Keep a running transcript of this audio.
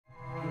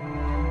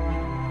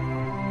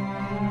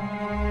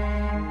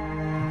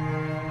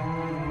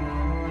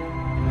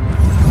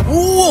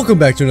Welcome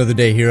back to another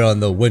day here on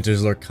the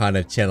Winter's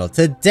Lorcana channel.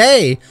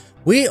 Today,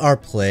 we are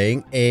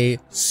playing a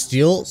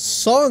Steel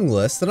song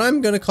list that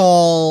I'm gonna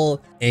call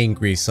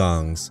Angry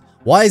Songs.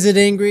 Why is it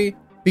angry?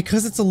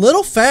 Because it's a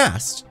little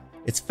fast.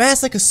 It's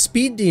fast like a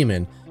speed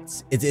demon.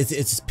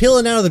 It's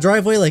peeling out of the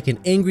driveway like an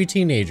angry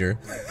teenager.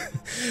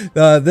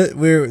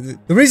 The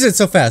reason it's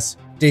so fast,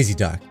 Daisy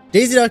Duck.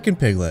 Daisy Duck and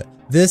Piglet.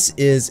 This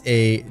is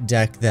a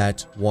deck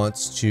that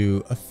wants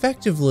to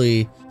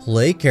effectively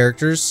play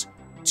characters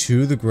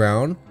to the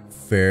ground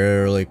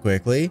fairly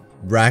quickly,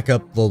 rack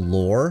up the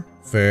lore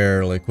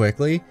fairly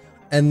quickly,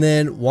 and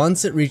then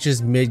once it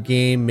reaches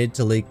mid-game, mid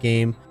to late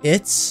game,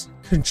 it's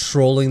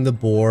controlling the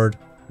board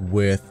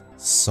with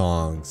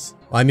songs.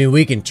 I mean,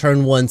 we can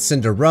turn one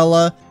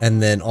Cinderella,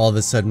 and then all of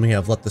a sudden we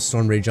have Let the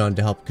Storm Rage On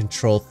to help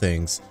control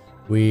things.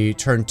 We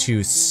turn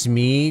to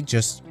Smee,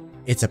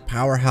 it's a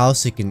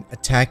powerhouse, it can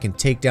attack and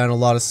take down a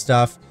lot of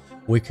stuff.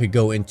 We could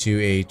go into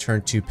a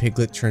turn 2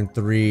 Piglet, turn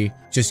 3,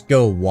 just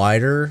go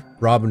wider,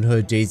 Robin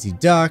Hood, Daisy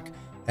Duck,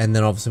 and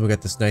then all of a sudden we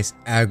got this nice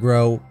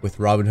aggro with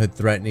Robin Hood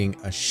threatening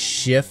a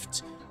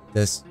shift.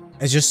 This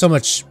is just so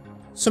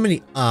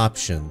many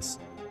options,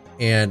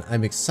 and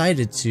I'm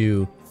excited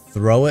to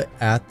throw it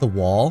at the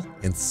wall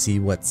and see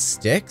what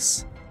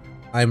sticks.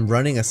 I'm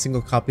running a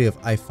single copy of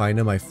I Find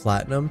 'Em, I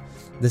Flatten 'Em.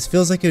 This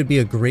feels like it would be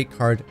a great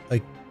card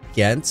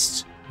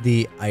against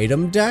the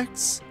item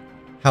decks.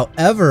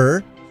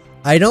 However,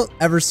 I don't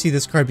ever see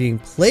this card being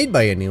played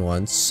by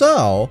anyone,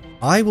 so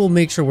I will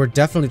make sure we're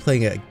definitely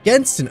playing it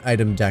against an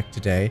item deck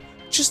today,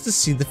 just to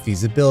see the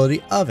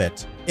feasibility of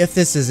it. If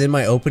this is in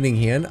my opening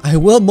hand, I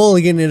will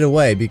mulligan it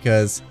away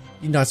because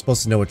you're not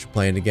supposed to know what you're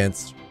playing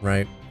against,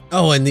 right?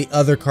 Oh, and the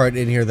other card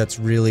in here that's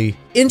really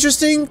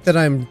interesting that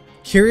I'm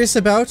curious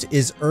about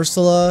is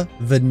Ursula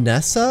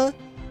Vanessa,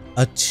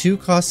 a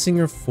 2-cost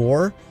Singer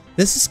 4.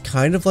 This is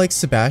kind of like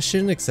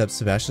Sebastian, except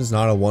Sebastian's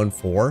not a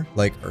 1/4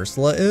 like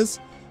Ursula is.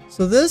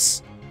 So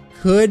this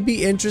could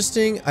be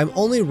interesting. I'm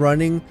only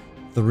running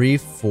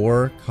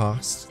 3-4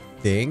 cost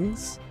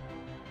things,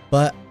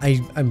 but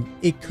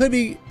it could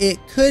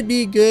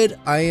be good.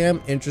 I am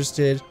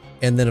interested.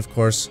 And then of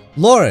course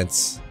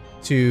Lawrence,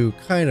 to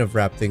kind of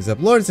wrap things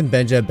up. Lawrence and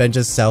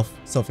Benja's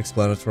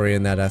self-explanatory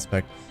in that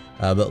aspect,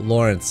 but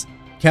Lawrence,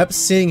 kept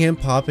seeing him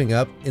popping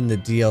up in the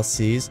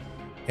DLCs,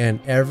 and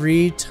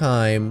every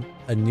time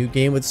a new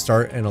game would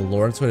start and a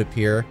Lawrence would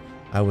appear,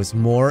 I was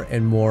more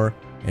and more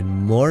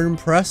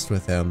impressed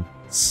with him.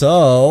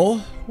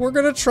 So we're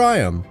gonna try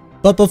him.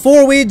 But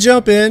before we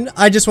jump in,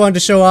 I just wanted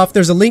to show off,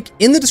 there's a link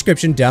in the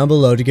description down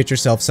below to get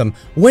yourself some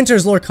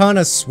Winter's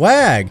Lorcana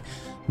swag.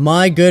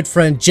 My good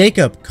friend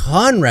Jacob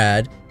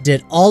Conrad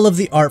did all of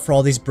the art for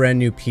all these brand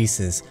new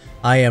pieces.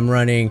 I am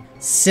running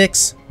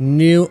 6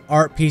 new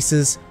art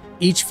pieces,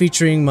 each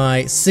featuring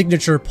my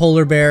signature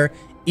polar bear,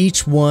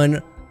 each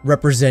one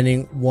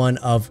representing one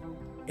of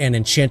an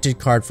enchanted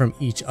card from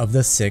each of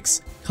the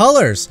 6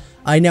 colors.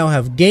 I now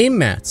have game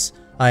mats.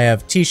 I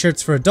have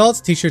t-shirts for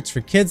adults, t-shirts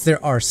for kids.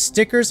 There are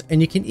stickers, and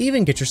you can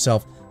even get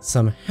yourself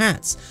some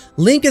hats.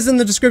 Link is in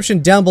the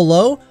description down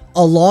below,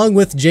 along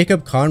with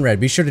Jacob Conrad.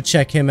 Be sure to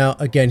check him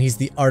out. Again, he's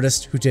the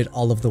artist who did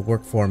all of the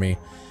work for me.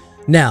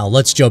 Now,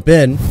 let's jump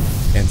in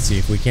and see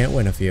if we can't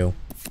win a few.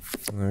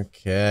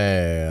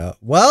 Okay.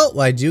 Well,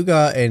 I do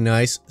got a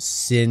nice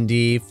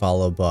Cindy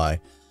followed by a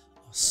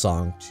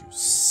song to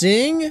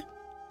sing.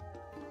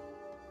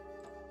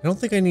 I don't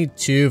think I need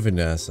 2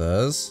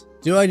 Vanessas.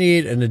 Do I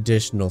need an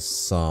additional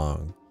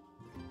song?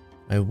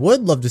 I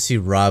would love to see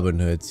Robin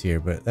Hood's here,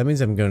 but that means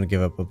I'm going to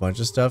give up a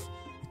bunch of stuff.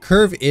 The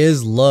curve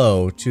is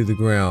low to the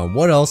ground.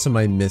 What else am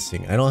I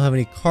missing? I don't have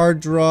any card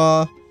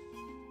draw.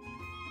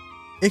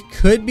 It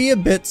could be a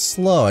bit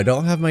slow. I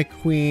don't have my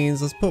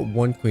queens. Let's put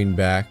 1 queen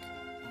back.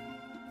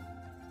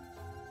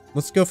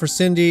 Let's go for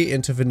Cindy,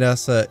 into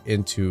Vanessa,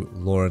 into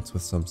Lawrence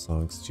with some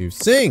songs to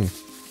sing.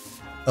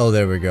 Oh,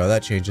 there we go.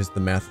 That changes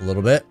the math a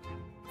little bit.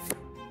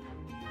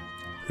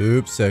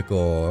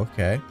 Oopsicle.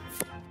 Okay.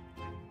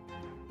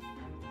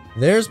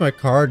 There's my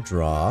card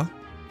draw.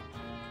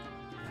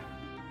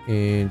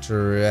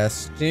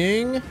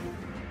 Interesting.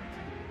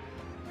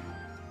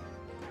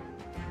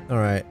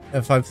 Alright.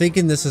 If I'm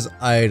thinking this is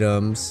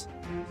items,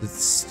 is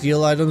it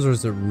steel items or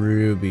is it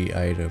ruby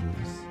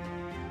items?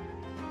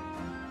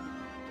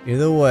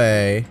 Either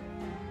way,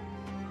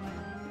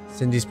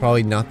 Cindy's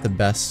probably not the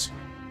best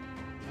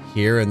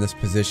here in this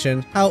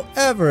position.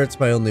 However, it's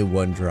my only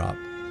 1 drop.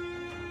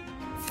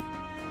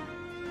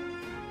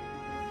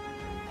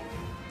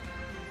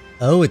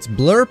 Oh, it's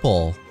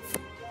Blurple.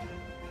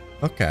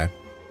 Okay.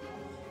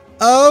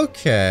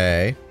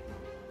 Okay.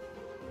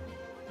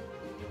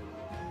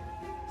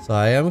 So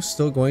I am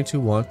still going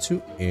to want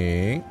to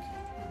ink.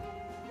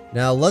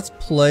 Now let's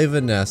play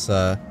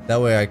Vanessa.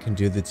 That way I can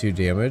do the 2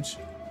 damage.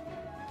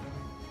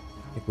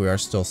 I think we are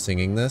still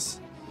singing this.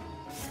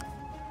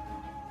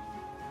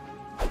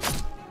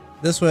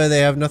 This way they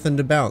have nothing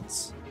to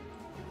bounce.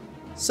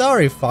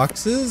 Sorry,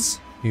 foxes.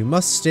 You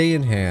must stay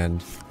in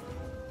hand.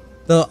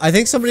 Though, I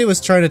think somebody was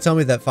trying to tell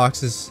me that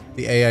foxes,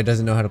 the AI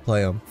doesn't know how to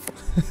play them.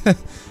 Let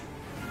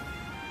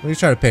me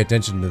try to pay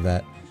attention to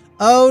that.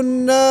 Oh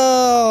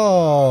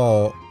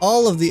no!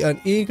 All of the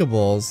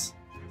uninkables.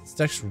 It's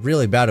actually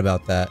really bad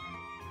about that.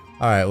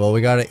 Alright, well,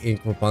 we gotta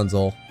ink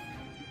Rapunzel.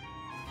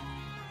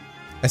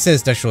 I say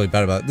it's actually really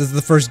bad about it. This is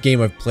the first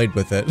game I've played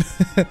with it.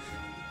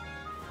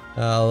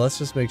 Let's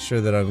just make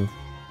sure that I'm...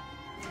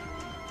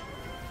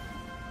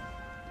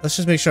 Let's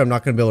just make sure I'm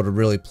not going to be able to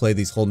really play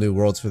these whole new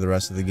worlds for the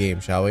rest of the game,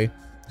 shall we?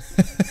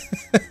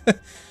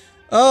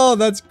 Oh,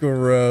 that's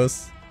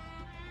gross.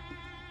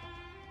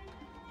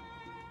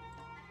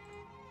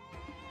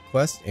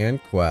 Quest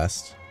and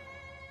quest.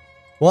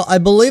 Well, I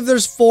believe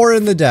there's 4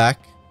 in the deck.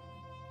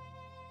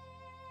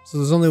 So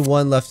there's only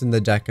 1 left in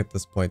the deck at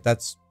this point.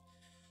 That's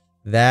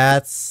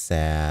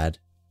sad.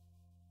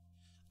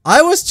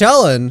 I was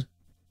telling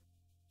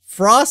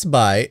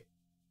Frostbite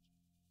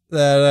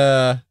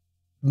that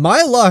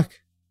my luck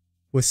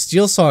with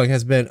Steel Song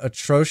has been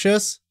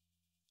atrocious,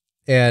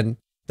 and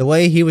the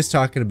way he was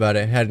talking about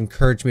it had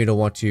encouraged me to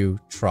want to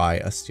try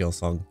a Steel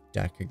Song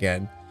deck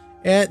again.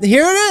 And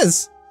here it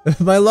is!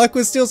 My luck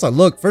with Steel Song.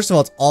 Look, first of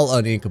all, it's all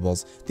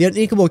uninkables. The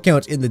uninkable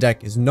count in the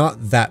deck is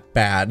not that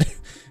bad.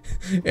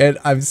 And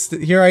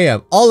here I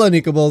am, all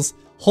uninkables,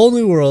 whole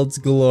new worlds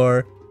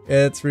galore.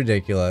 It's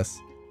ridiculous.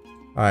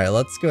 Alright,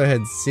 let's go ahead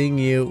and sing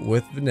you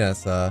with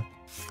Vanessa.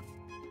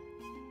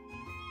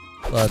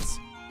 Let's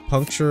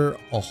puncture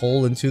a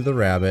hole into the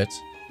rabbit.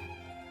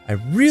 I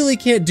really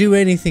can't do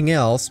anything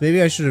else.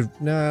 Maybe I should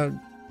have... No,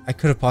 I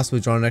could have possibly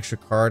drawn an extra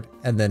card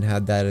and then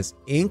had that as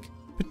ink,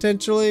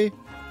 potentially.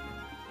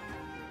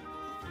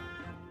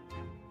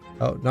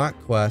 Oh, not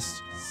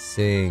quest.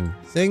 Sing.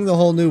 Sing the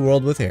whole new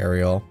world with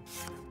Ariel.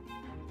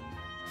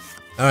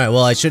 Alright,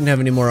 well, I shouldn't have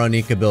any more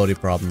uninkability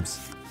problems.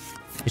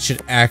 It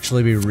should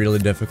actually be really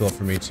difficult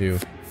for me to...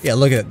 Yeah,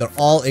 look at it. They're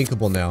all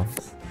inkable now.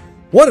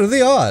 What are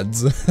the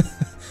odds?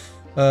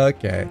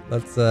 Okay,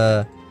 let's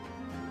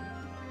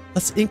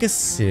ink a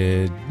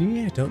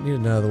Sydney. I don't need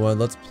another one.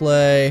 Let's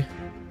play...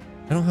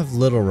 I don't have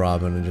Little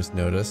Robin, I just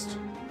noticed.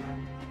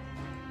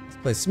 Let's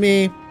play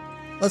Smee.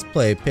 Let's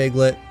play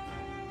Piglet.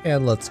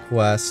 And let's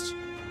quest.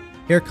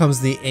 Here comes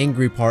the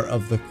angry part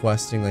of the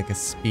questing, like a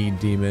speed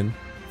demon.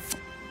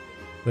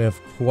 We have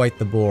quite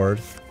the board.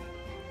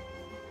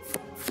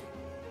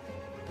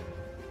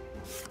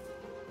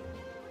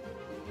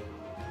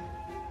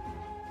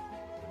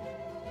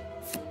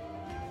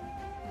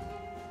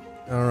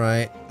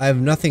 Alright, I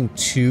have nothing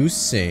to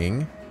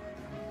sing.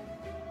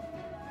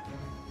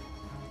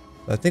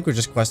 I think we're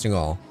just questing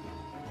all.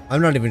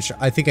 I'm not even sure.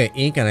 I think I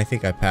ink and I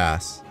think I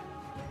pass.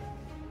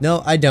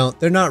 No, I don't.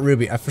 They're not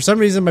Ruby. For some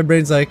reason, my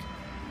brain's like,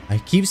 I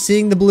keep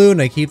seeing the blue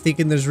and I keep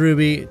thinking there's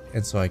Ruby.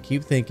 And so I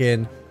keep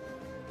thinking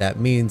that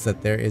means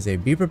that there is a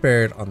Be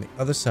Prepared on the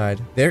other side.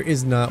 There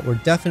is not. We're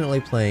definitely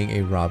playing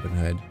a Robin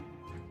Hood.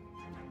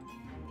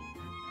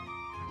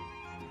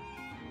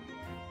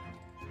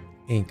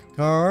 Ink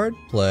card.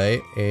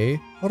 Play a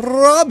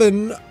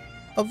Robin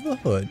of the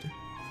Hood.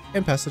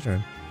 And pass the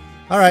turn.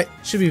 Alright.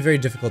 Should be very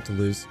difficult to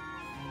lose.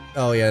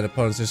 Oh yeah, the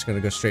opponent's just going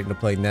to go straight into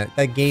playing that.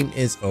 That game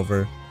is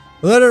over.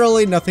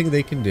 Literally nothing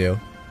they can do.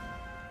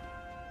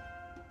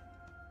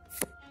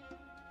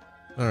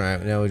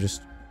 Alright, now we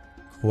just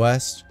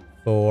quest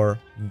for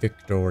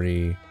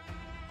victory.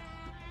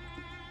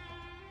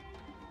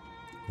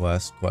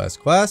 Quest, quest,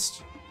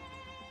 quest.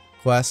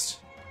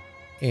 Quest.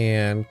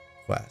 And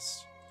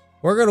quest.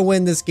 We're gonna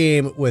win this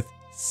game with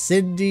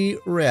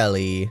Cinderella.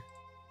 I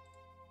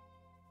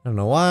don't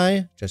know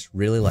why, just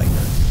really like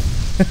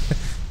her.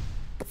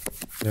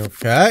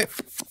 Okay.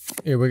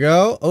 Here we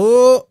go.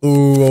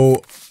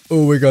 Oh,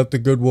 we got the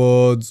good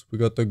ones. We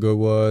got the good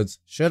ones.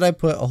 Should I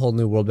put a whole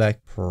new world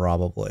back?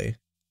 Probably.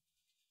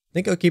 I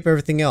think I'll keep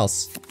everything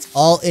else. It's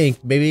all ink,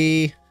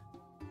 baby.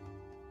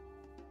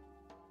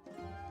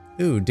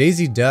 Ooh,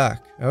 Daisy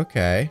Duck.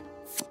 Okay.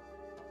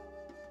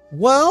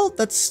 Well,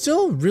 that's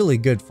still really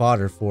good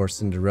fodder for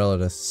Cinderella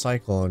to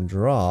cycle and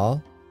draw.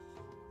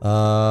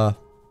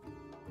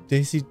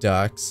 Daisy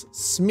Ducks.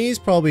 Smee's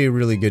probably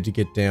really good to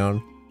get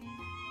down.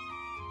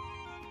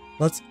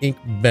 Let's ink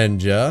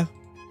Benja.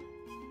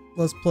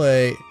 Let's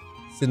play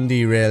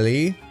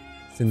Cinderella.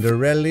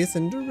 Cinderella,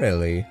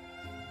 Cinderella.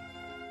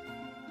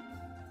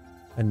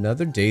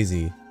 Another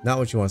Daisy. Not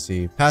what you want to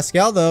see.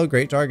 Pascal, though,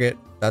 great target.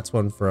 That's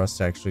one for us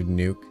to actually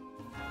nuke.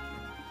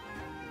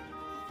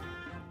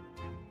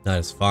 That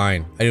is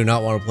fine. I do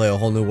not want to play a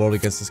whole new world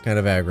against this kind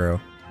of aggro.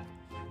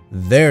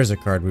 There's a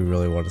card we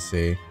really want to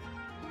see.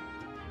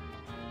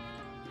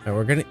 Alright,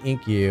 we're going to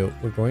ink you.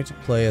 We're going to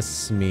play a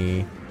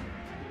Smee.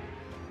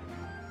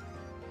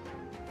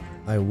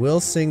 I will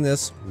sing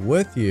this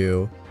with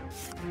you.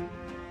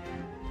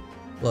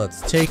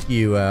 Let's take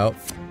you out.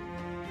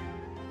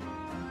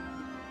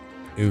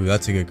 Ooh,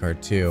 that's a good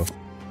card too.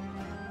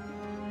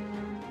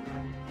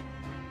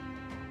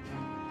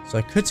 So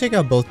I could take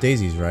out both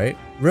daisies, right?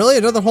 Really?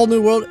 Another whole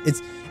new world?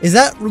 Is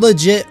that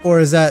legit or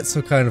is that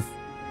some kind of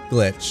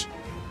glitch?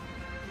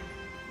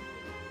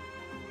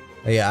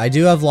 Yeah, I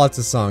do have lots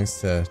of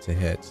songs to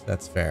hit.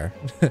 That's fair.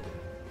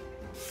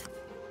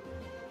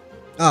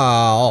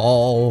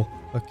 Oh.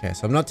 Okay,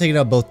 so I'm not taking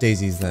out both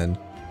daisies then.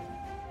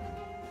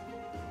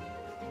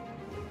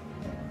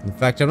 In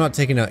fact, I'm not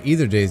taking out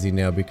either daisy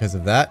now because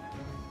of that.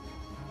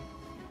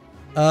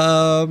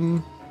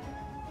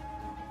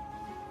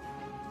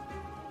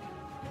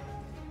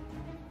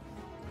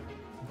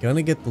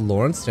 Gonna get the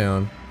Lawrence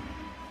down.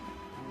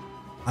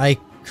 I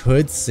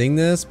could sing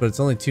this, but it's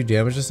only 2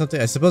 damage or something.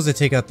 I suppose I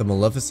take out the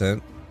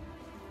Maleficent.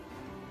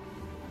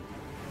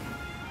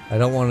 I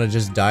don't want to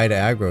just die to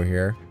aggro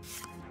here.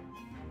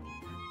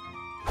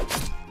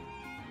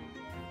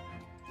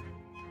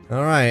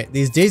 Alright,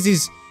 these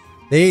daisies,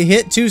 they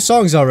hit 2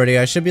 songs already.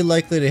 I should be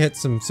likely to hit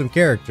some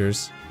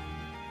characters.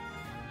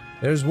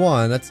 There's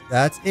one.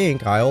 That's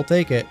ink. I'll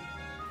take it.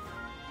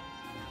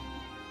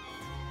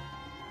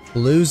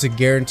 Blue's a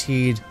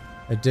guaranteed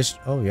addition.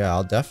 Oh yeah,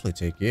 I'll definitely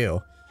take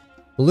you.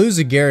 Blue's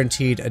a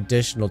guaranteed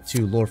additional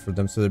 2 lore for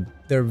them, so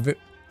they're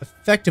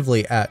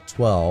effectively at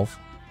 12.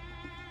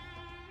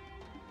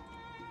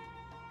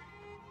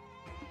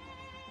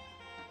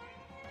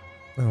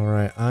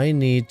 Alright, I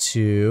need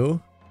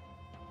to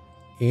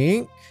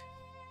ink.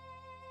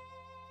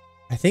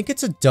 I think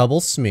it's a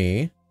double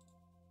Smee.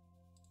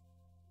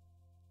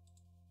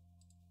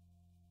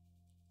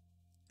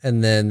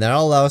 And then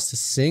that'll allow us to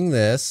sing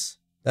this.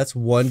 That's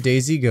 1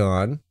 daisy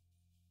gone.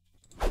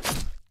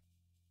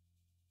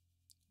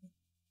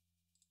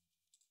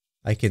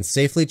 I can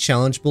safely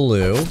challenge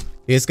Baloo.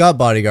 He's got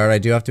bodyguard, I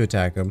do have to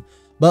attack him.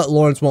 But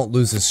Lawrence won't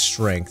lose his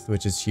strength,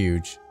 which is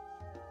huge.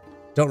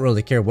 Don't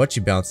really care what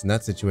you bounce in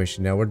that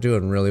situation now. We're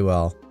doing really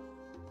well.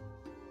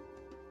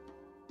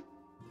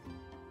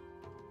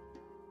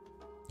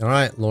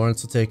 Alright,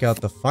 Lawrence will take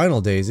out the final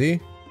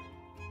daisy.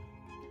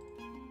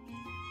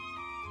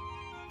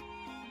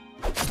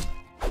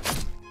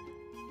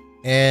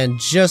 And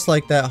just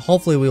like that,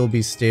 hopefully we will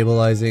be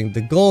stabilizing.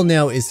 The goal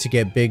now is to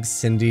get Big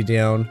Cindy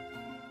down.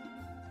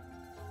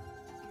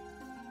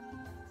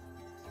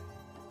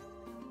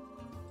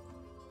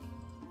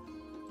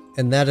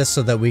 And that is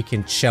so that we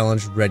can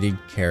challenge readied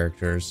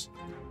characters.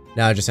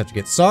 Now I just have to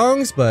get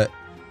songs, but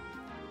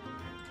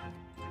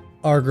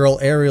our girl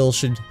Ariel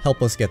should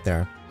help us get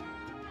there.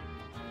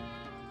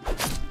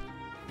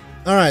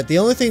 Alright, the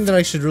only thing that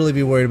I should really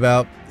be worried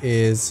about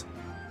is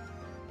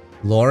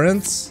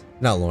Lawrence.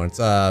 Not Lawrence,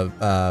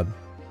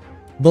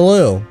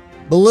 Baloo.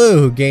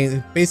 Baloo,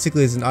 who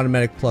basically is an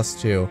automatic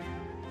 +2.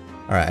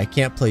 Alright, I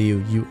can't play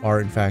you. You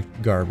are in fact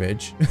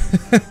garbage.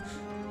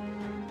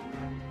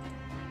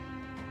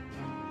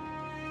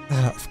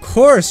 Of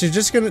course, you're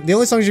just gonna. The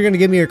only songs you're gonna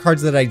give me are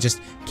cards that I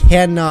just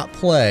cannot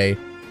play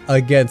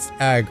against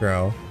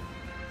aggro.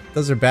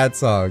 Those are bad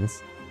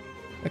songs.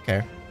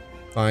 Okay,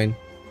 fine.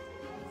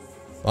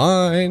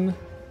 Fine.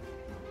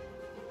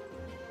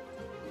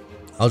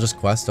 I'll just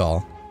quest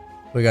all.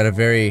 We got a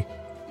very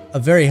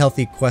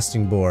healthy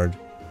questing board.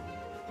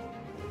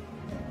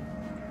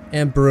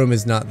 And Broom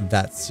is not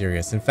that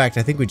serious. In fact,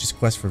 I think we just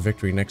quest for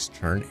victory next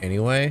turn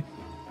anyway.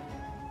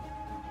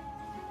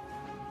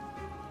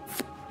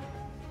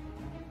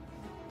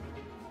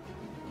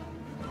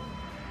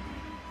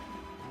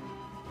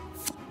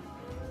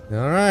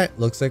 Alright,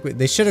 looks like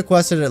they should have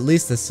quested at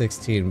least the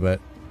 16,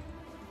 but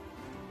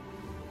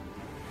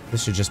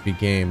this should just be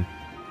game.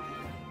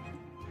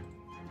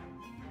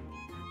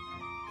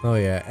 Oh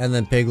yeah, and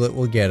then Piglet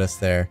will get us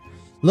there.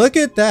 Look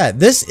at that!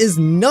 This is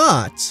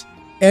not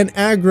an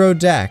aggro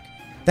deck.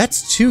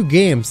 That's 2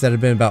 games that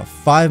have been about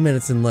 5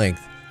 minutes in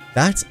length.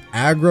 That's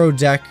aggro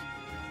deck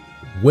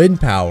win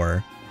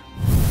power,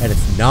 and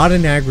it's not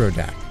an aggro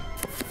deck.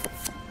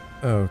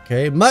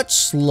 Okay, much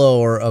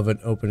slower of an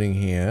opening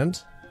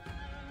hand.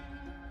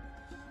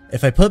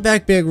 If I put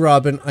back Big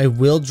Robin, I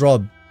will draw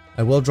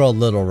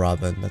Little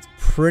Robin. That's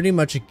pretty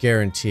much a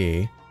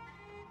guarantee.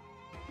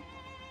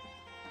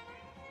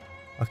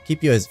 I'll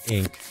keep you as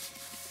ink.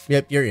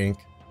 Yep, you're ink.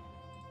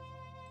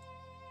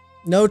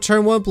 No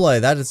turn 1 play.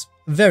 That is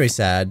very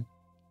sad.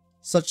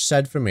 Such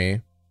sad for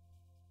me.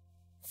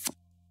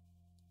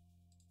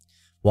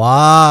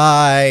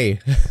 Why?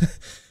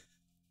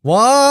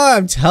 Why?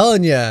 I'm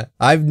telling you,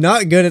 I'm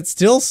not good at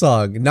Still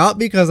Song. Not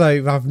because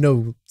I have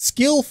no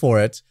skill for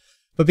it,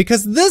 but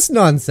because this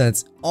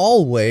nonsense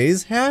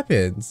always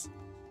happens.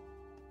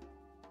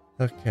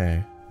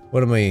 Okay,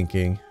 what am I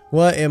inking?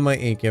 What am I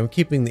inking? I'm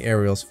keeping the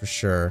aerials for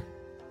sure.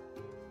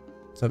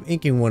 So I'm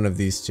inking one of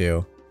these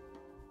 2.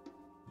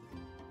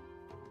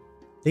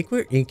 I think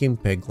we're inking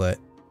Piglet.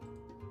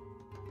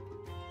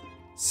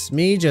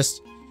 Smee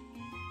just...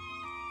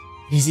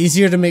 he's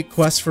easier to make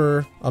quests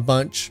for a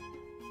bunch.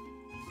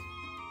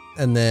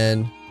 And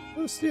then...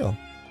 oh, Steel.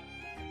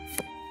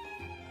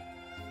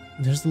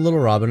 There's the Little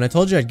Robin. I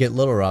told you I'd get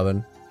Little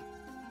Robin.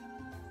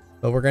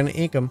 But we're gonna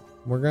ink him.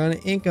 We're gonna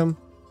ink him.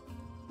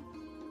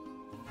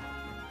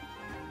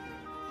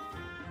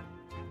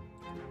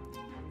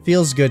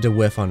 Feels good to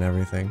whiff on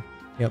everything.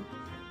 Yep.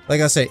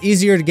 Like I said,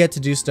 easier to get to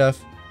do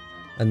stuff.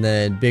 And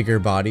then bigger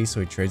body, so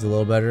he trades a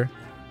little better.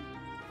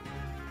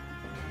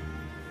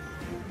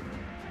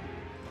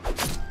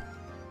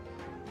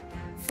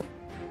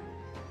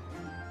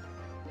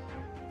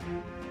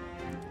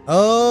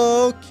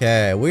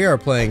 Okay, we are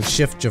playing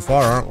Shift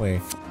Jafar, aren't we?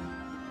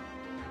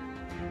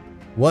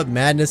 What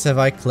madness have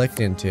I clicked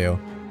into?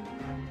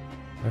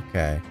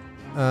 Okay.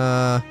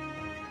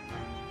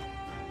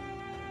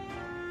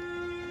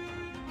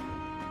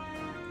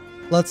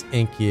 Let's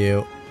ink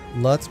you.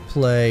 Let's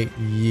play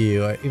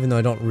you. Even though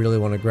I don't really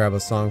want to grab a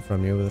song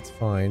from you, but that's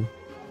fine.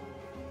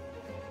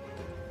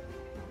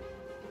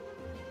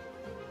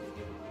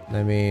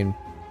 I mean,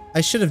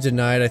 I should have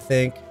denied, I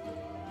think.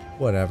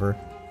 Whatever.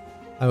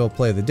 I will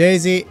play the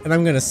daisy, and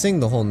I'm gonna sing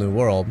the whole new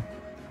world.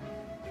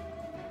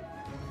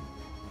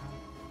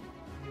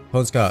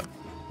 Opponent's got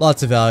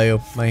lots of value.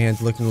 My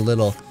hand's looking a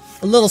little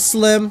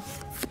slim.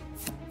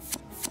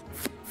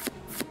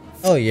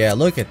 Oh yeah,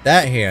 look at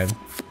that hand.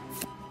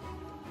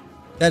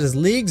 That is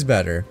leagues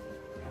better.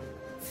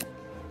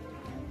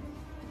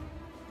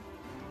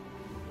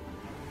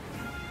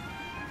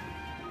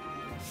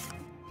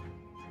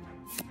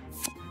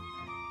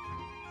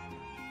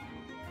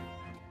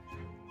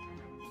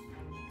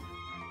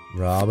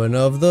 Robin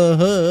of the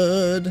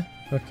Hood.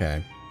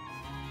 Okay.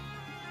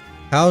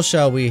 How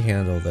shall we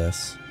handle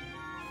this?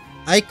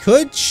 I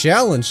could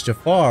challenge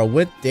Jafar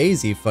with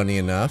Daisy, funny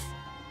enough.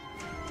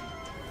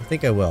 I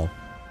think I will.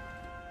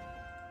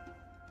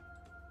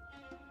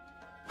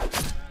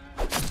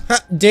 Ha!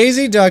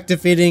 Daisy Duck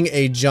defeating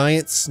a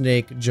giant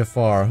snake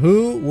Jafar.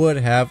 Who would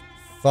have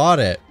thought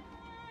it?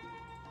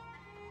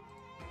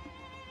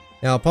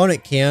 Now,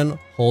 opponent can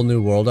whole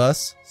new world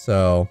us,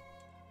 so...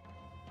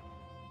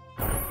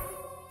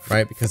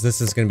 Right, because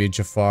this is going to be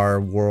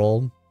Jafar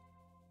World.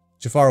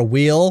 Jafar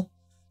Wheel?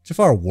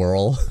 Jafar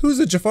Whirl? Who's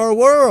a Jafar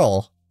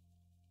Whirl?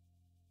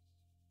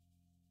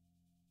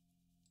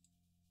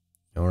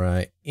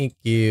 Alright, ink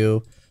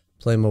you.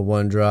 Play my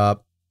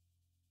 1-drop.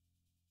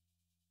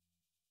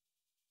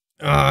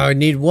 Oh, I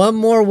need one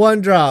more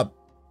 1-drop.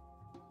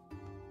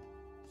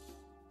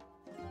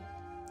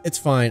 It's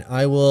fine.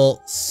 I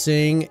will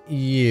sing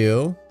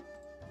you.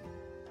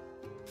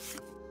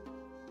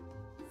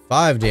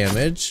 5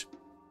 damage.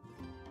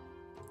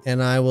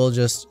 And I will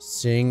just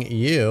sing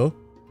you.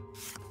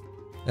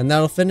 And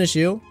that'll finish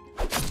you.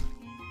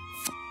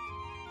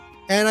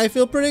 And I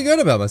feel pretty good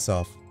about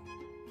myself.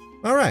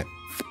 Alright.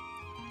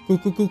 Cool,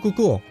 cool, cool, cool,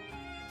 cool.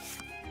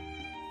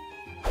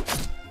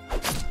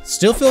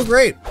 Still feel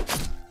great.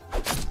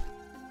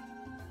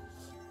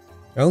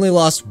 I only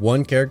lost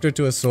 1 character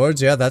to a swords.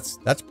 Yeah, that's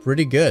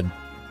pretty good.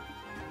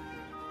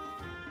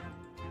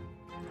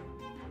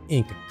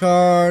 Ink a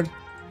card.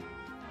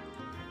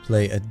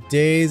 Play a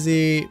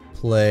Daisy.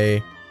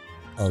 Play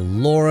a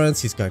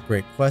Lawrence. He's got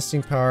great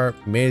questing power.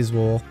 May as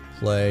well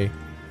play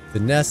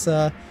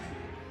Vanessa.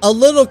 A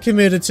little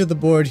committed to the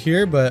board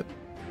here, but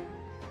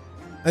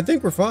I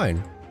think we're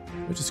fine.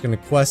 We're just gonna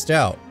quest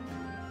out.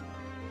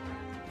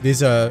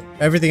 These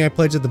everything I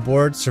played to the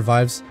board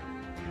survives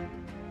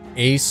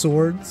a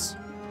swords.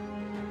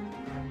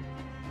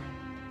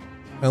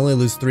 I only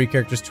lose 3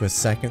 characters to a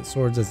second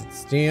swords as it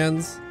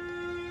stands.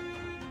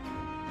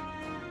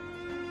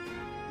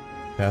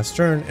 Pass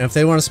turn. And if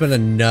they want to spend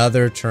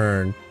another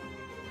turn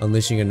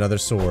unleashing another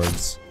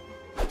swords.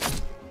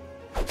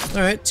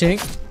 Alright,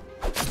 Tink.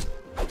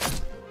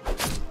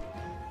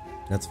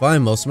 That's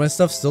fine. Most of my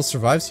stuff still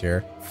survives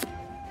here.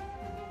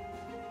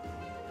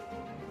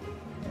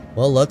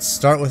 Well, let's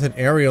start with an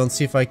aerial and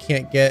see if I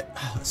can't get...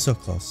 Oh, so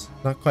close.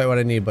 Not quite what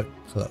I need, but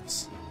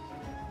close.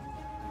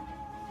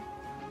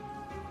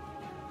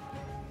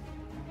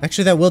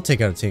 Actually, that will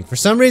take out a Tink. For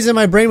some reason,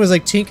 my brain was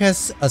like, Tink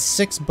has a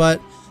 6,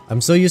 but I'm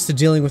so used to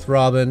dealing with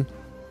Robin.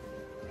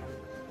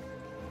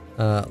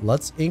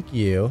 Let's ink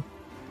you.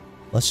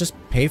 Let's just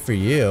pay for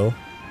you.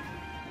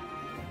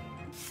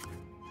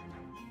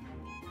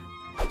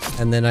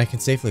 And then I can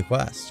safely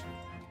quest.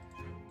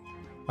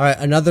 Alright,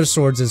 another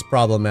swords is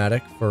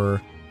problematic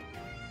for...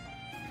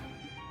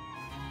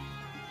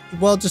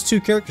 Well, just 2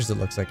 characters it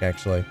looks like,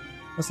 actually.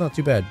 That's not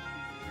too bad.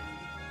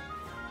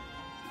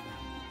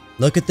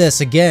 Look at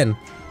this, again.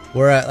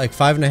 We're at like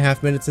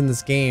 5.5 minutes in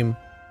this game.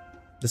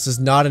 This is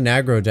not an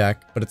aggro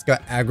deck, but it's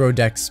got aggro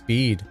deck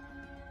speed.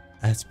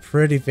 That's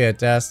pretty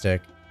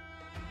fantastic.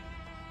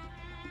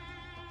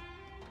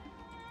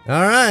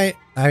 Alright,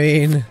 I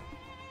mean...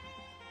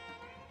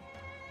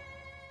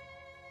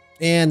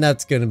 And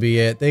that's gonna be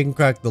it. They can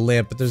crack the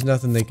lamp, but there's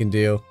nothing they can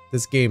do.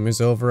 This game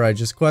is over. I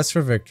just quest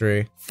for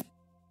victory.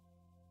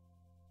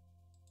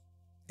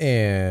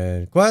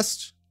 And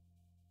quest.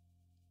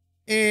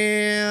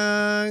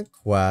 And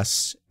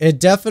quest. It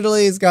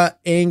definitely has got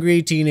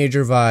angry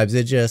teenager vibes.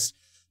 It just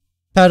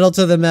pedal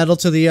to the metal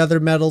to the other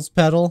metal's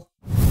pedal.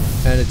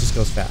 And it just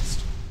goes fast.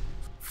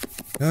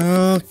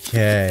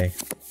 Okay.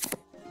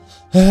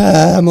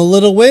 I'm a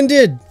little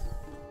winded.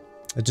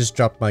 I just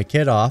dropped my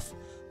kid off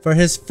for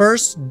his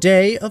first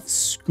day of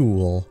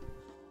school.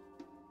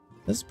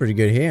 That's a pretty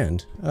good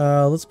hand.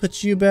 Let's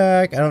put you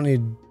back. I don't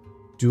need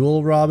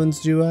dual Robins,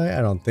 do I?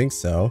 I don't think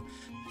so.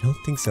 I don't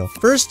think so.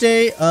 First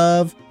day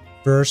of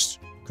first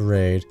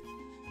grade.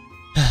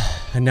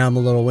 And now I'm a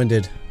little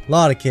winded. A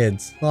lot of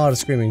kids. A lot of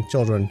screaming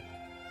children.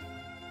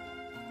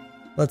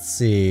 Let's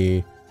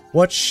see.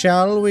 What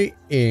shall we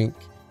ink?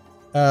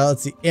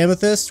 Let's see.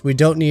 Amethyst. We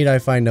don't need I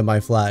find a my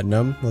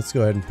platinum. Let's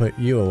go ahead and put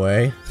you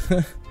away.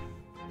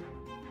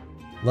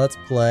 Let's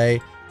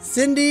play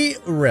Cindy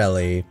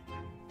Relly.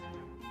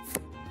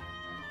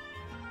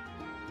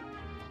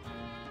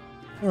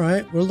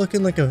 Alright, we're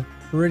looking like a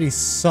pretty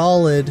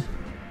solid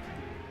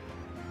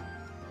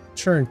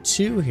turn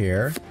 2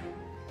 here.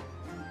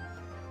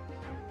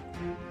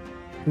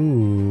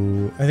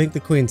 Ooh, I think the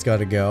queen's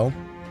gotta go.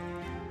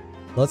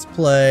 Let's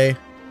play.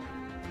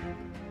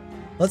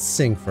 Let's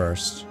sing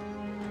first.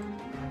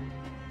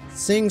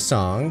 Sing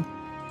song.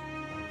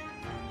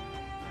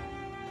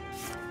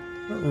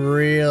 Doesn't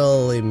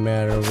really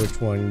matter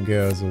which one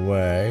goes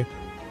away.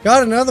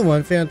 Got another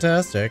one,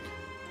 fantastic.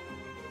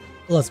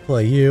 Let's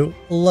play you.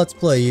 Let's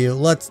play you.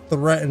 Let's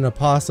threaten a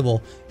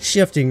possible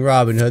shifting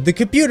Robin Hood. The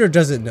computer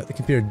doesn't know. The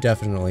computer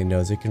definitely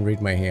knows. It can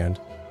read my hand.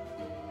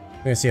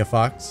 I'm gonna see a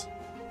fox.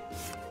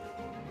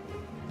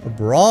 A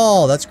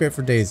brawl. That's great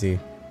for Daisy.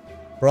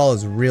 Brawl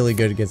is really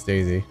good against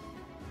Daisy.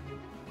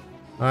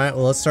 Alright,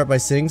 well, let's start by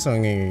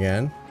sing-songing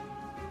again.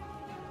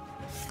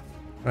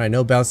 Alright,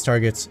 no bounce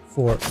targets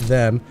for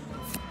them.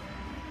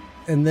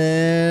 And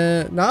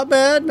then, not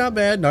bad, not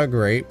bad. Not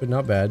great, but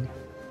not bad.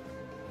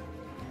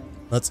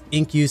 Let's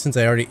ink you since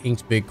I already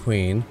inked Big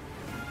Queen.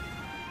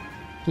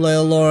 Play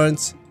a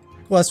Lawrence.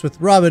 Quest with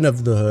Robin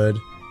of the Hood.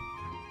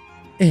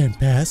 And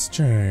pass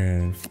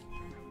turn.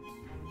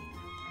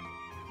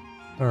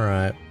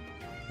 Alright.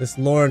 This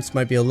Lawrence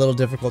might be a little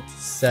difficult to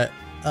set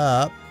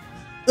up.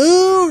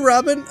 Ooh,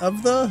 Robin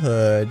of the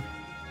Hood.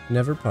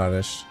 Never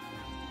punished.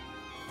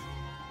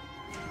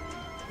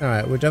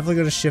 Alright, we're definitely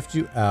going to shift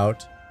you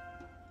out.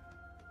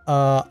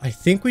 I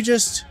think we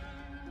just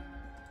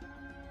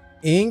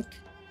ink,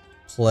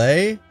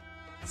 play,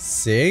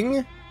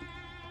 sing.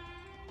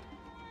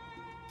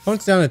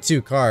 Opponent's down to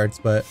 2 cards,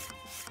 but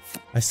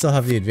I still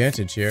have the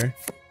advantage here.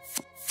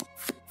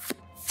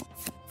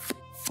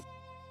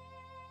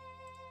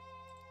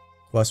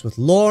 Quest with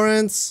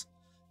Lawrence.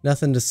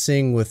 Nothing to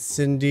sing with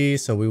Cindy,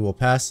 so we will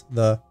pass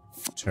the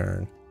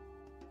turn.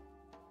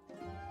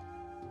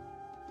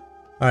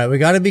 Alright, we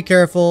gotta be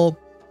careful.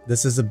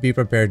 This is a be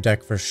prepared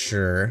deck for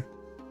sure.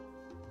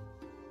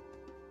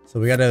 So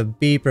we gotta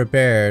be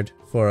prepared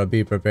for a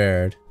be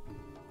prepared.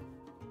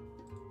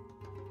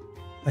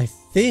 I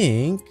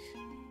think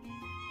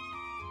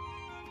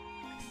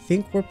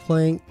we're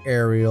playing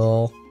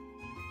Ariel.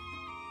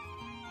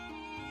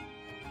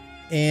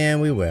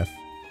 And we whiff.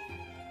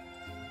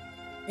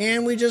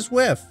 And we just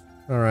whiff.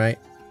 Alright.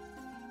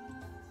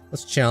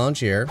 Let's challenge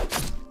here.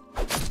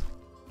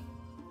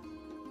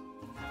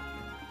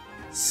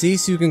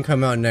 Sisu can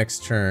come out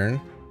next turn.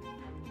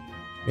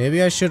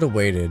 Maybe I should have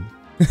waited.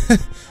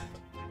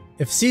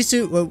 If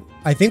Sisu... Well,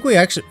 I think we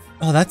actually...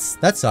 Oh, that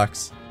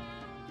sucks.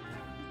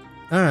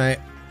 Alright.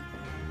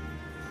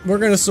 We're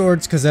gonna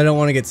swords because I don't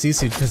want to get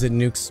Sisu because it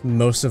nukes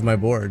most of my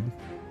board.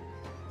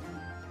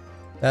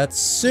 That's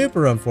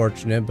super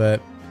unfortunate,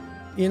 but...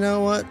 You know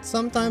what?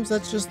 Sometimes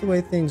that's just the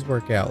way things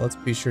work out. Let's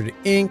be sure to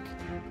ink.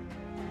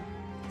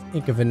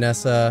 Ink a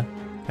Vanessa.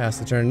 Pass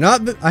the turn.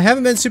 I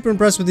haven't been super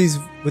impressed with these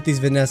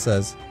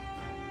Vanessas.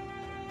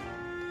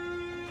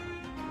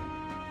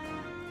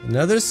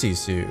 Another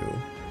Sisu.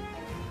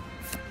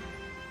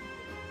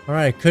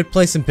 Alright, I could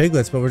play some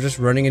piglets, but we're just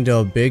running into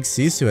a big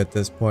Sisu at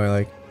this point.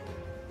 Like,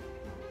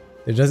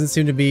 there doesn't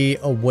seem to be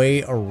a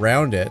way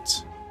around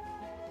it.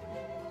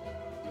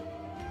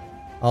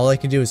 All I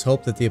can do is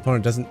hope that the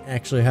opponent doesn't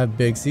actually have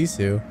big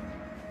Sisu.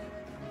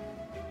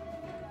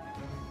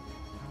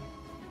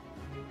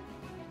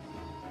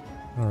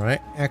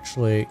 Alright,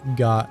 actually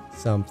got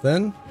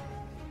something.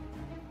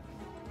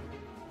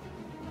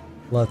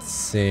 Let's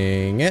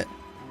sing it.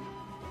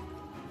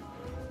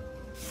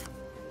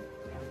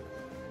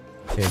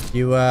 Take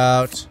you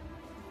out.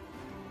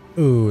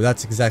 Ooh,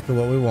 that's exactly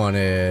what we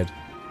wanted.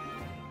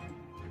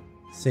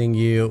 Sing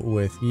you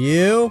with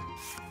you.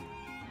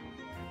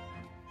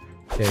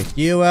 Take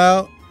you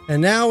out.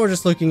 And now we're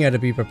just looking at a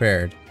be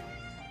prepared.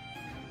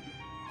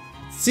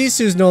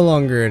 Sisu's no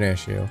longer an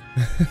issue.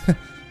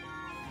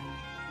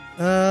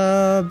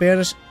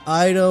 Banish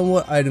item.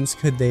 What items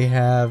could they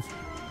have?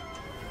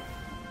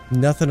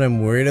 Nothing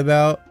I'm worried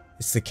about.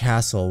 It's the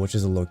castle, which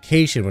is a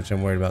location which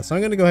I'm worried about. So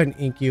I'm going to go ahead and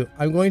ink you.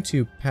 I'm going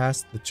to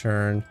pass the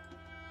turn.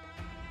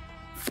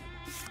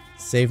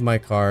 Save my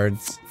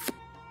cards.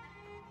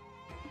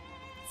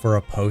 For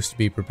a post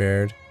be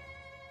prepared.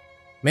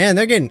 Man,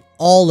 they're getting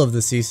all of the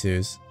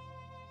Sisus.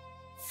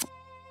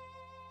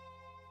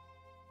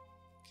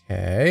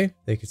 Okay.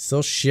 They could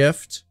still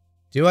shift.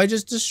 Do I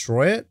just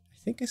destroy it? I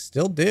think I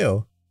still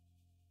do.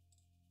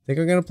 I think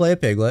I'm going to play a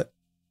piglet.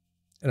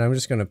 And I'm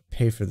just going to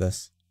pay for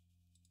this.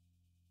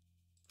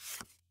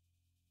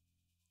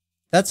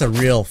 That's a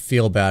real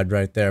feel bad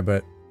right there,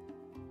 but...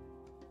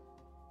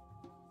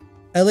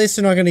 At least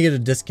they're not going to get a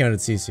discounted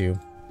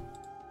Sisu.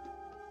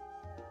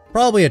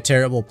 Probably a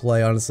terrible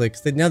play, honestly,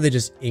 because now they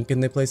just ink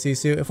and they play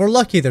Sisu. If we're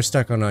lucky, they're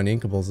stuck on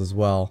uninkables as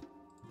well.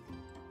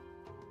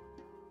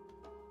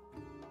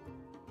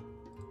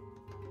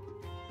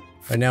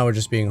 But now we're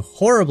just being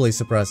horribly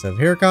suppressive.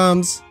 Here it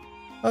comes.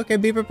 Okay,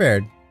 be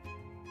prepared.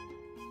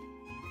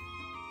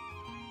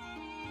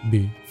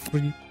 Be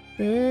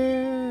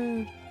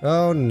prepared.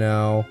 Oh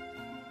no.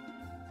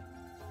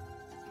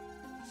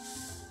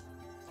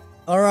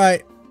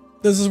 Alright.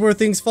 This is where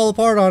things fall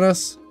apart on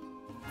us.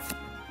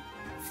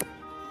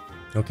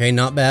 Okay,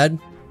 not bad.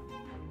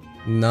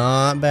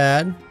 Not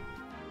bad.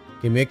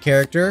 Give me a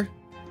character.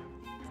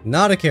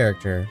 Not a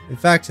character. In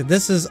fact,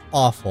 this is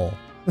awful.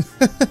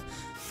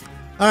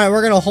 Alright,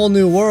 we're gonna a whole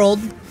new world.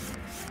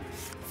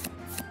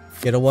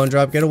 Get a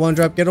 1-drop, get a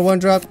 1-drop, get a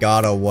 1-drop.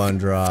 Got a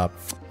 1-drop.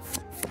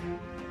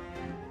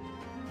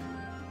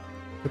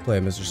 Could play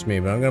Mr. Smee,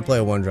 but I'm gonna play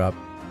a 1-drop.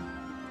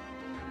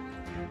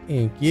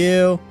 Thank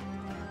you.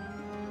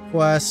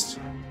 Quest.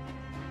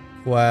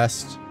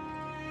 Quest.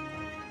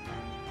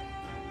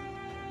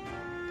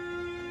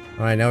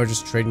 Alright, now we're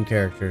just trading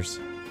characters.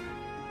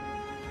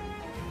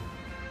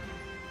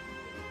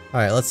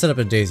 Alright, let's set up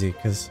a Daisy,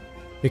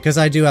 because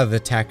I do have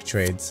attack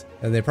trades.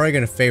 And they're probably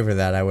gonna favor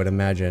that, I would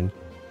imagine.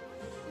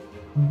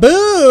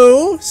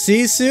 Boo!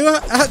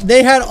 Sisu?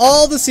 They had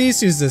all the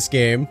Sisus this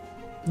game.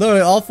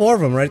 Literally, all 4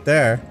 of them right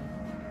there.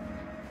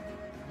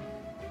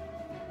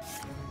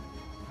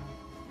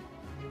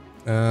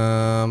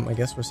 I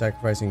guess we're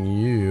sacrificing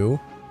you.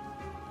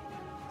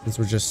 Since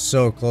we're just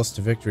so close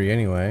to victory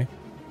anyway.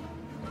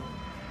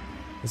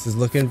 This is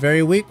looking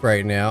very weak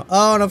right now.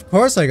 Oh, and of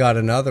course I got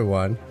another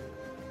one.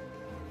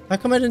 How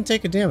come I didn't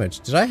take a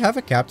damage? Did I have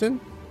a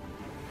captain?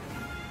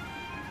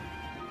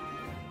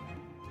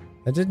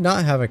 I did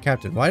not have a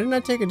captain. Why didn't I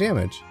take a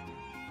damage?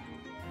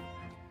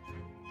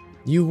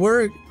 You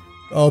were...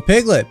 Oh,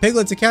 Piglet.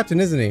 Piglet's a captain,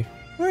 isn't he?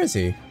 Where is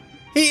he?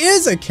 He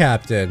is a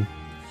captain!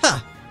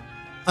 Ha!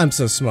 I'm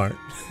so smart.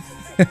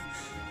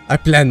 I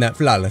planned that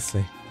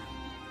flawlessly.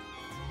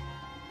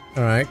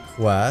 Alright,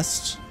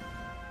 quest.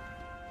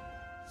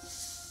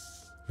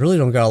 Really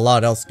don't got a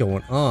lot else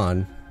going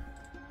on.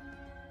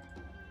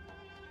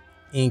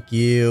 Ink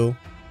you.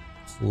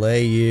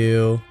 Play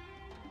you.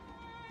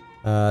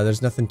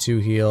 There's nothing to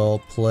heal.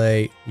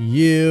 Play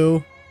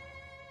you.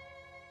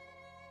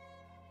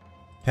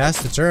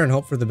 Pass the turn,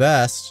 hope for the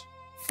best.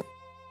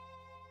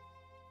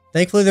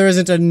 Thankfully there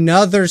isn't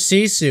another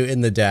Sisu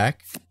in the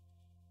deck.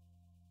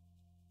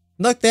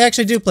 Look, they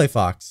actually do play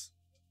Fox.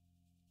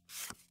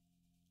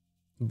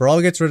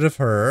 Brawl gets rid of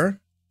her.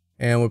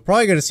 And we're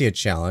probably going to see a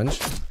challenge.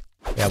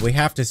 Yeah, we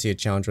have to see a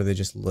challenge where they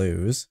just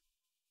lose.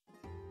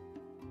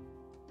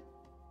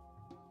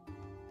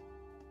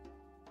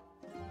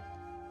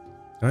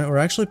 Alright, we're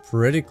actually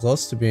pretty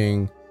close to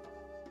being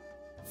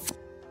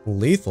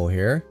lethal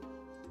here.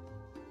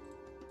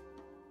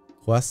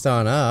 Quest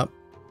on up.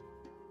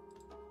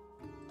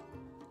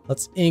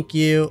 Let's ink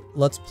you.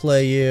 Let's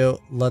play you.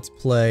 Let's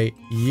play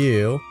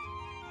you.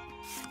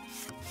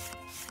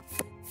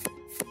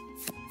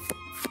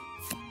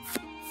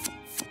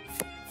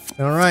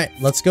 Alright,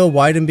 let's go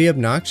wide and be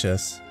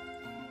obnoxious.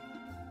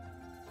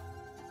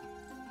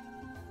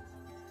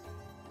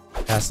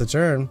 Pass the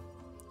turn.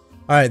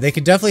 Alright, they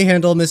could definitely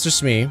handle Mr.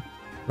 Smee.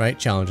 Right,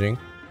 challenging.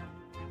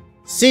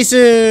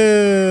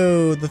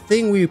 Sisu! The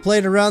thing we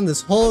played around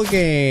this whole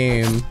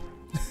game.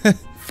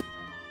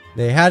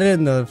 They had it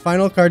in the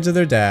final cards of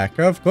their deck.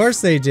 Of course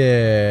they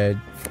did.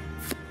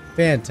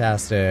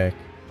 Fantastic.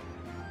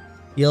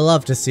 You'll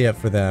love to see it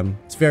for them.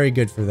 It's very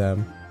good for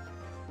them.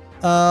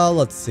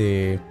 Let's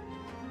see.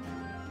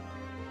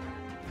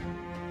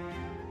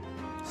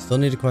 Still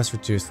need a quest for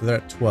 2, so they're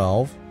at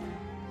 12.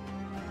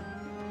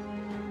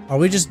 Are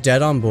we just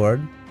dead on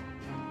board?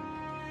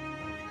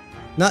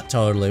 Not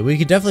totally. We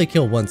could definitely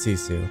kill one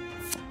Sisu.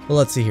 Well,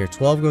 let's see here.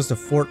 12 goes to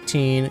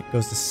 14,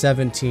 goes to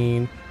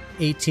 17,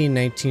 18,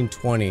 19,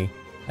 20.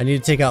 I need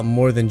to take out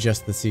more than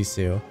just the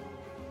Sisu,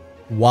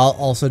 while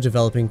also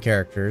developing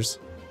characters.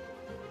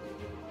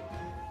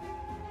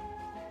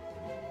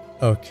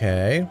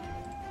 Okay.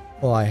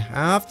 Well, I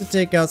have to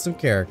take out some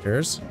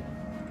characters.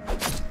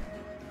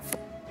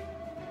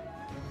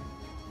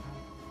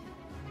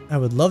 I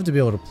would love to be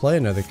able to play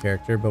another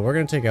character, but we're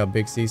going to take out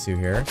Big Sisu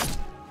here.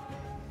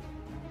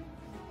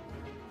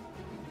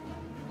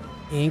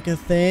 Ink a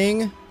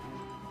thing.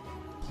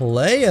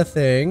 Play a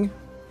thing.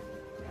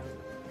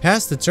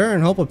 Pass the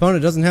turn. Hope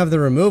opponent doesn't have the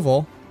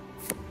removal.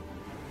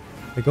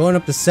 They're going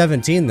up to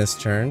 17 this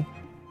turn.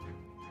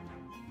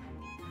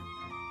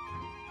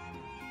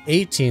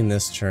 18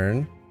 this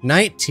turn.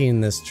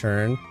 19 this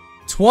turn.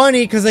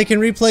 20 because they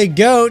can replay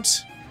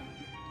Goat.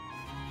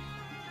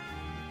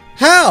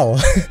 How?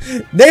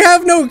 They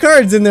have no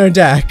cards in their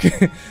deck.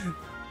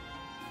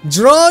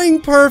 Drawing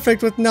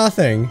perfect with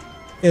nothing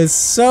is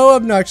so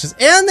obnoxious.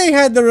 And they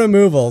had the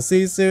removal.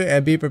 Sisu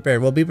and be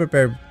prepared. Well, be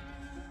prepared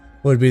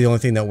would be the only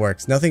thing that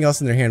works. Nothing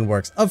else in their hand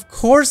works. Of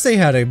course they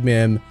had a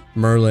Mim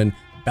Merlin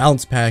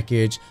bounce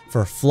package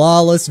for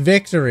flawless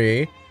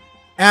victory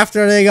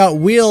after they got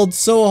wheeled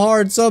so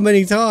hard so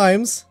many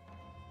times.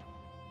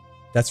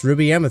 That's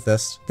Ruby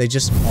Amethyst. They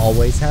just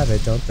always have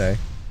it, don't they?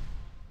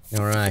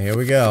 Alright, here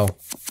we go.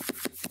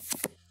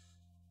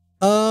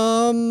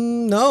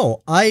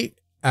 No. I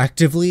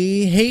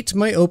actively hate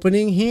my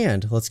opening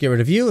hand. Let's get rid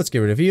of you, let's get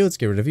rid of you, let's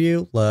get rid of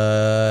you,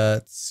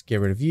 let's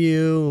get rid of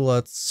you,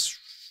 let's...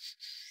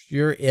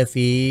 You're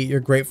iffy, you're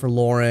great for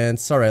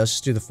Lawrence. Alright, let's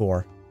just do the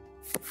 4.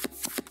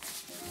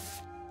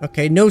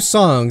 Okay, no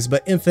songs,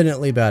 but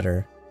infinitely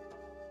better.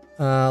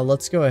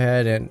 Let's go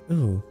ahead and...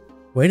 Ooh,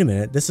 wait a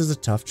minute. This is a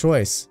tough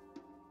choice.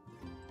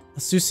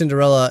 Let's do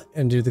Cinderella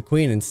and do the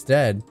Queen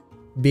instead.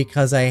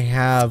 Because I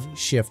have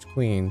Shift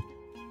Queen.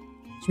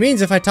 Which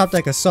means if I top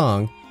deck a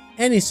song,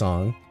 any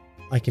song,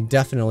 I can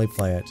definitely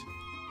play it.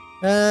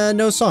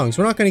 No songs.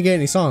 We're not going to get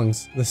any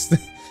songs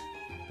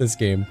this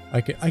game.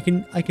 I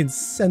can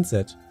sense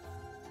it.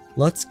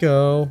 Let's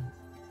go.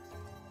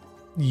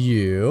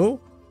 You.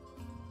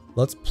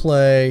 Let's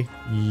play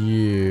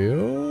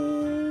you.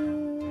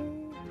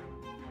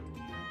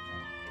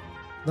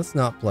 Let's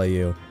not play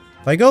you.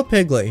 If I go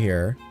Piglet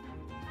here,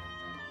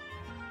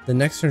 the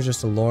next turn is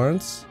just a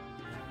Lawrence.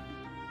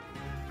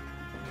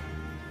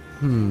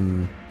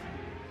 I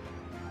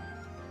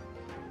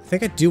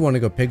think I do want to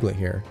go Piglet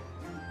here.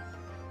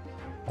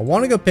 I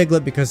want to go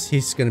Piglet because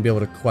he's going to be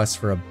able to quest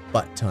for a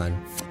butt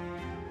ton.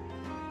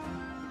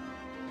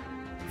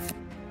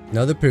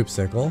 Another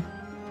Poopsicle.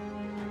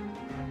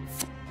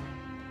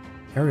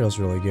 Ariel's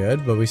really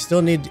good, but we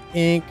still need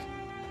ink.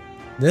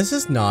 This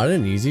is not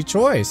an easy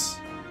choice.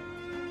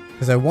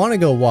 Because I want to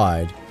go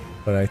wide,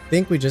 but I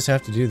think we just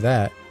have to do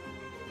that.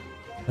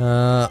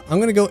 I'm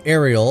going to go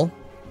Ariel,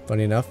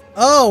 funny enough.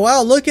 Oh,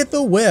 wow, look at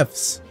the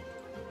whiffs.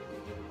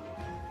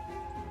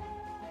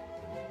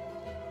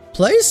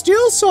 Play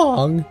Steel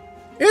Song.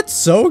 It's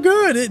so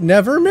good. It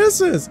never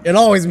misses. It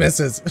always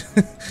misses.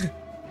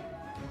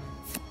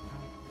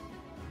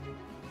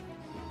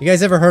 You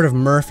guys ever heard of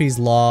Murphy's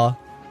Law?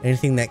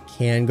 Anything that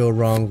can go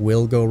wrong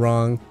will go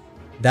wrong.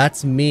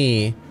 That's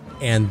me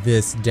and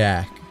this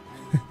deck.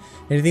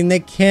 Anything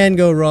that can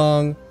go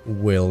wrong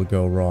will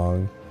go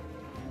wrong.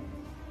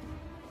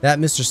 That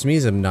Mr.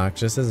 Smee's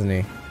obnoxious, isn't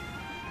he?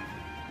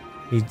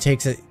 He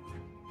takes it.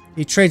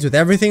 He trades with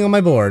everything on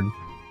my board.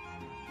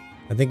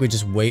 I think we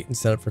just wait and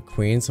set up for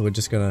Queen, so we're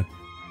just gonna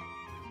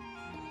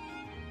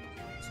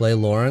play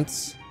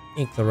Lawrence,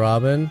 ink the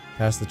Robin,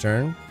 pass the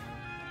turn.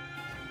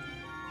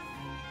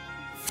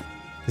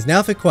 Because now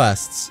if it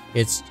quests,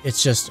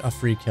 it's just a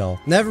free kill.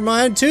 Never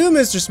mind, two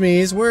Mr.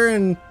 Smees. We're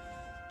in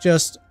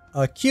just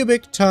a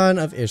cubic ton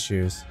of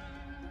issues.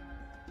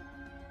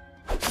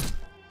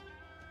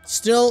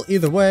 Still,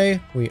 either way,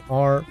 we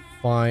are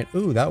fine.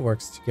 Ooh, that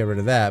works to get rid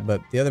of that,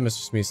 but the other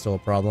Mr. Smee is still a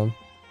problem.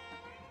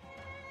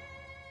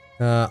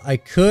 I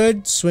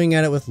could swing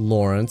at it with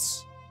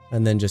Lawrence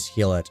and then just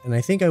heal it, and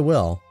I think I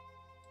will.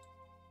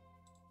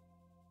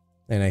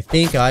 And I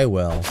think I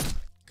will.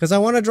 Because I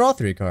want to draw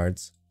 3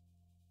 cards.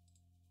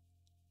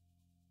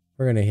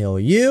 We're going to heal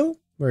you.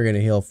 We're going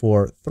to heal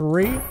for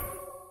 3.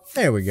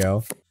 There we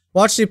go.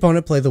 Watch the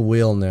opponent play the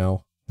wheel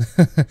now.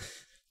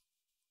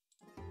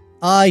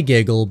 I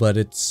giggle, but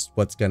it's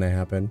what's going to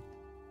happen.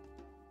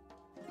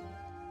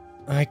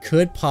 I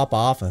could pop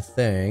off a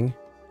thing.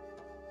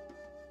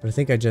 But I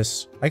think I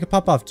could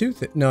pop off 2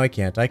 things. No, I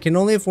can't. I can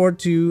only afford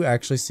to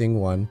actually sing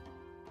 1.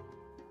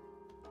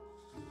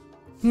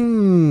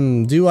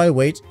 Do I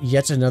wait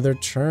yet another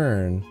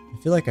turn? I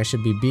feel like I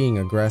should be being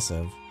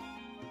aggressive.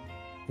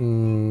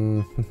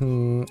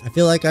 I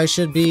feel like I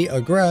should be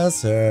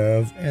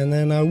aggressive, and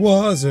then I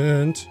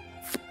wasn't.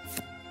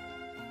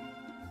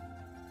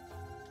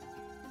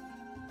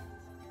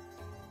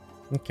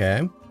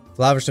 Okay.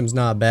 Flaversham's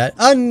not bad.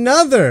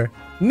 Another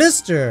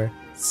Mr.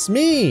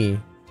 Smee!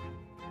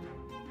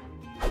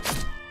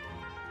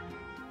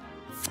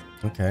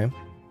 Okay.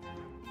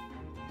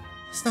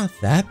 It's not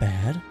that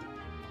bad.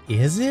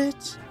 Is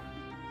it?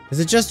 Is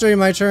it just during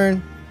my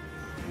turn?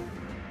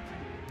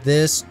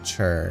 This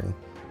turn.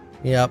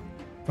 Yep.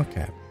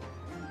 Okay.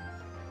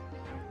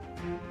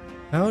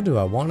 How do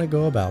I want to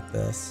go about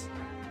this?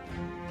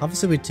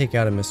 Obviously we take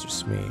out a Mr.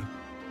 Smee.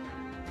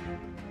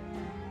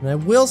 And I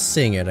will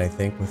sing it, I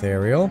think, with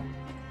Ariel.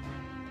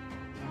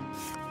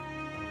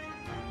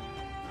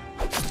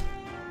 I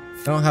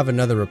don't have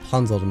another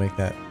Rapunzel to make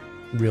that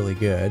really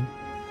good.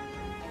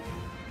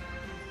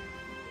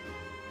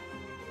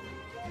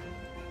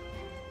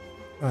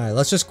 Alright,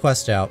 let's just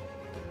quest out.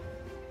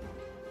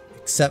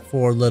 Except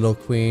for Little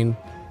Queen.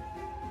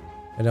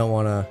 I don't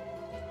want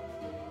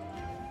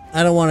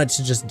it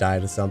to just die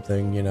to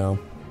something, you know.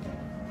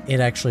 It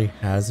actually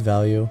has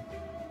value.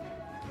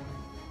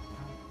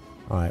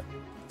 Alright.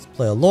 Let's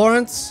play a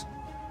Lawrence.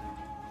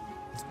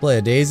 Let's play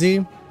a Daisy.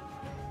 Let's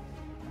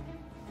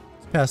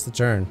pass the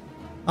turn.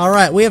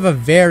 Alright, we have a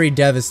very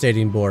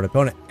devastating board.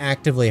 Opponent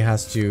actively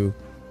has to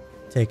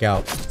take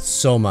out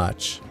so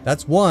much.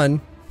 That's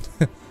 1.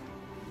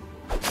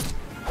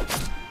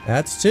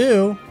 That's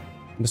 2.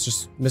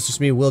 Mr.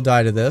 Smee will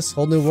die to this.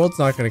 Whole New World's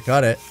not going to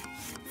cut it.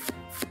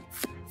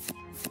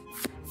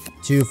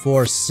 2,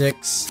 4,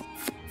 6,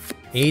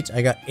 8.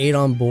 I got 8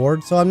 on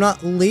board, so I'm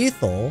not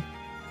lethal.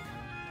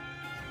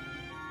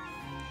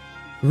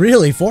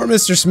 Really, 4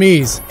 Mr.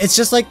 Smees. It's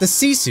just like the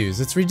Sisus.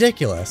 It's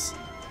ridiculous.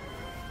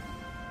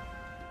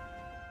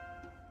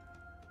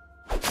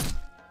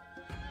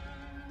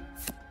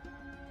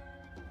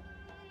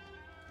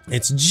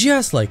 It's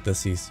just like the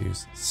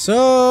Sisus.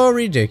 So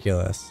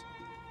ridiculous.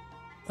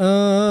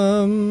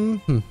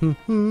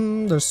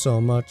 There's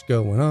so much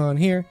going on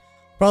here.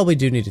 Probably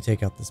do need to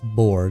take out this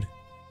board.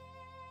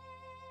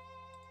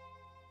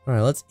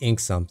 Alright, let's ink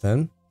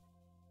something.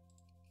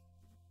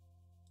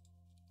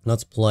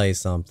 Let's play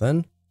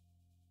something.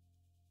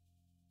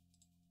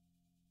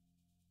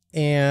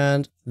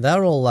 And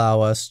that will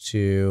allow us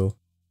to...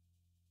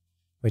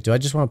 Wait, do I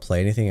just want to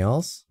play anything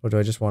else? Or do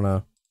I just want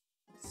to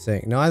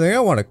sing? No, I think I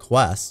want a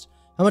quest.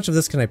 How much of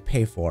this can I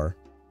pay for?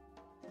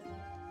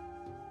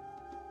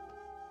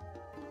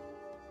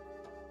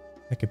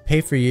 I could pay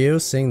for you,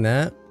 sing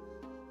that.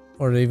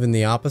 Or even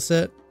the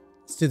opposite.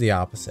 Let's do the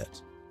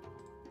opposite.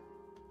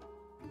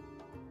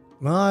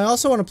 Well, I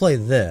also want to play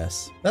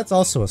this. That's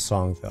also a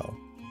song, though.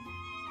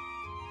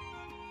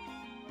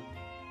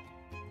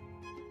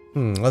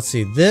 Let's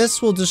see.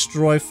 This will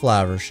destroy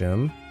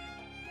Flaversham.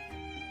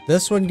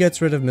 This one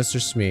gets rid of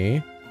Mr.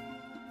 Smee.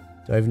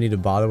 Do I even need to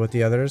bother with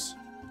the others?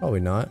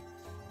 Probably not.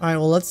 Alright,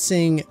 well, let's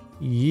sing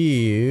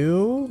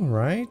you,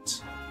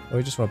 right? Or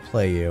we just want to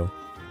play you?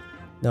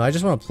 No, I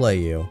just want to play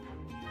you.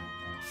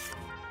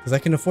 Because I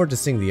can afford to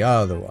sing the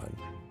other one.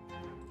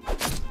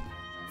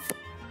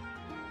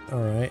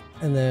 Alright,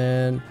 and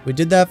then we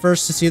did that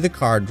first to see the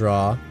card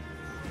draw.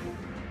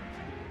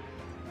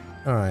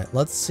 Alright,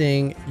 let's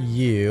sing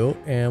you,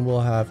 and we'll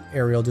have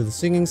Ariel do the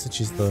singing since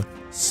she's the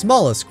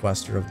smallest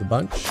quester of the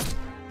bunch.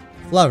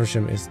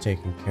 Flaversham is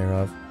taken care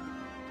of.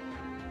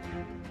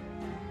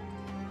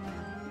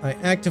 I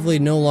actively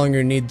no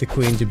longer need the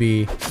queen to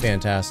be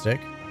fantastic.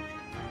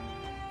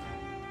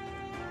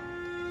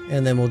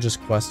 And then we'll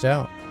just quest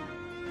out.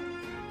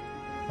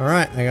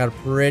 Alright, I got a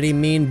pretty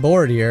mean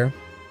board here.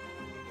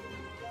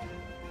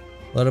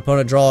 Let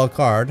opponent draw a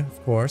card,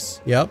 of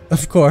course. Yep,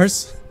 of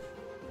course.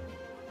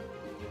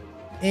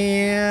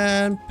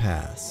 And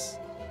pass.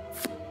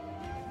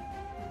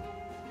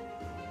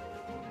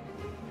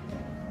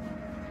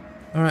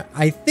 Alright,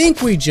 I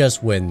think we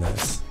just win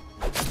this.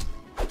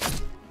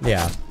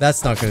 Yeah,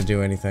 that's not going to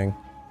do anything.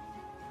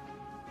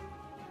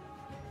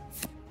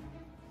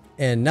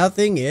 And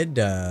nothing it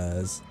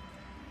does.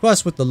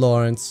 Quest with the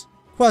Lawrence.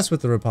 Quest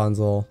with the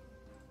Rapunzel.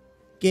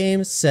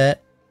 Game,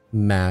 set,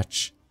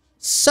 match.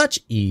 Such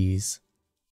ease.